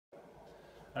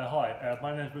Hi,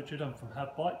 my name is Richard. I'm from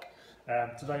havebike.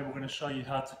 Today we're going to show you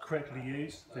how to correctly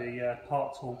use the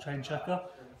PARK Tool chain checker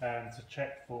to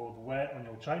check for the wear on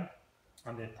your chain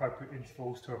and the appropriate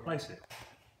intervals to replace it.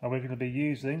 And we're going to be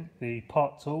using the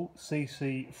PARK Tool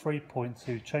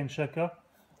CC-3.2 chain checker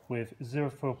with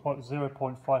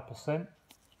 0.5%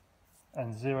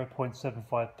 and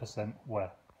 0.75%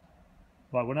 wear.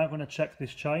 Right, we're now going to check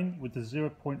this chain with the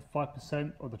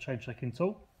 0.5% of the chain checking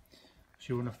tool. So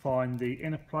you want to find the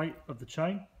inner plate of the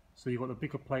chain. So you've got the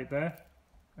bigger plate there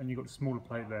and you've got the smaller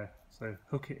plate there. So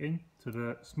hook it in to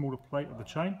the smaller plate of the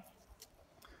chain.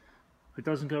 If it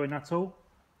doesn't go in at all,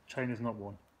 chain is not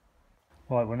worn.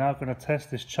 Right, we're now going to test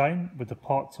this chain with the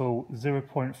PARK Tool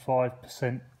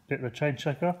 0.5% bit of the chain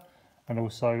checker and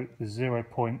also the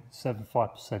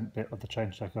 0.75% bit of the chain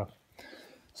checker.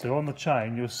 So on the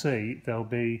chain you'll see there'll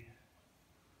be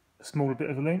a smaller bit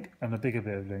of the link and a bigger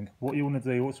bit of the link. What you want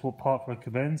to do, what PARK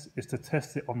recommends, is to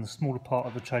test it on the smaller part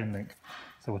of the chain link.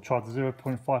 So we'll try the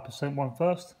 0.5% one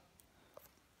first,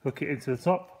 hook it into the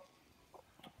top,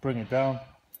 bring it down.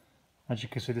 As you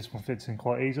can see, this one fits in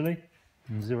quite easily,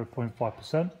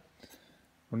 0.5%.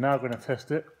 We're now going to test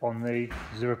it on the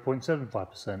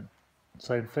 0.75%.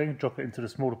 Same thing, drop it into the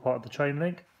smaller part of the chain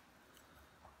link,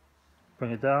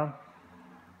 bring it down,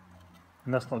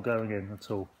 and that's not going in at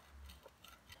all.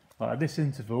 At this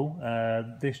interval,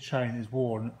 this chain is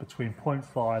worn between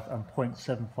 0.5 and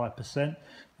 0.75%.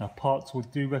 Now PARK Tool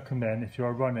do recommend, if you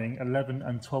are running 11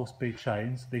 and 12 speed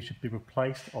chains, these should be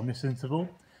replaced on this interval.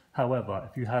 However,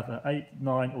 if you have an 8,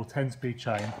 9 or 10 speed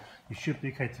chain, you should be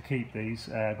okay to keep these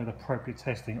with appropriate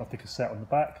testing of the cassette on the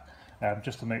back,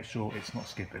 just to make sure it's not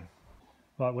skipping.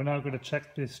 Right, we're now going to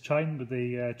check this chain with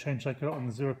the chain checker on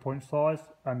the 0.5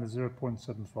 and the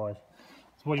 0.75.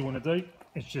 So what you want to do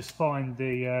is just find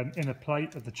the inner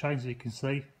plate of the chain. So you can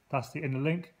see that's the inner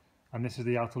link and this is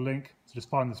the outer link. So just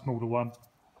find the smaller one,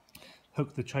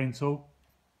 hook the chain tool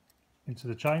into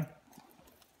the chain,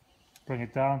 bring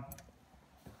it down,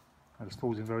 and it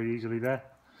falls in very easily there.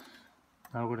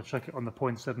 Now we're going to check it on the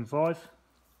 0.75,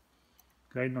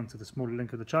 again onto the smaller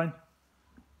link of the chain,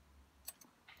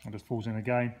 and it falls in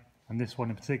again, and this one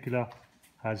in particular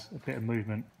has a bit of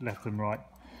movement left and right.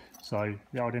 So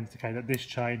that would indicate that this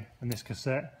chain and this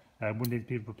cassette would need to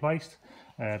be replaced,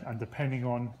 and depending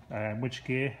on which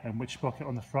gear and which sprocket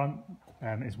on the front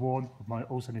is worn, it might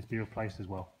also need to be replaced as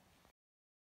well.